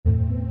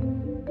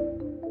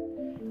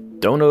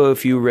Don't know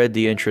if you read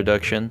the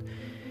introduction.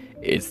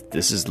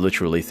 This is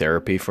literally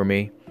therapy for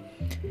me.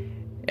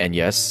 And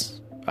yes,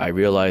 I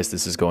realize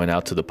this is going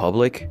out to the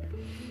public,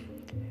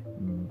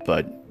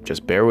 but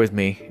just bear with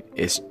me.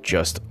 It's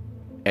just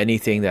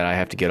anything that I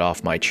have to get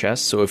off my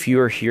chest. So if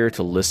you are here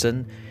to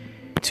listen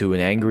to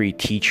an angry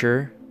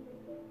teacher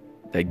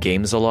that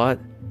games a lot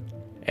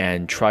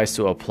and tries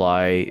to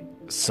apply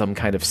some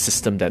kind of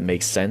system that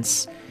makes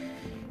sense,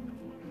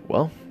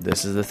 well,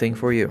 this is the thing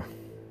for you.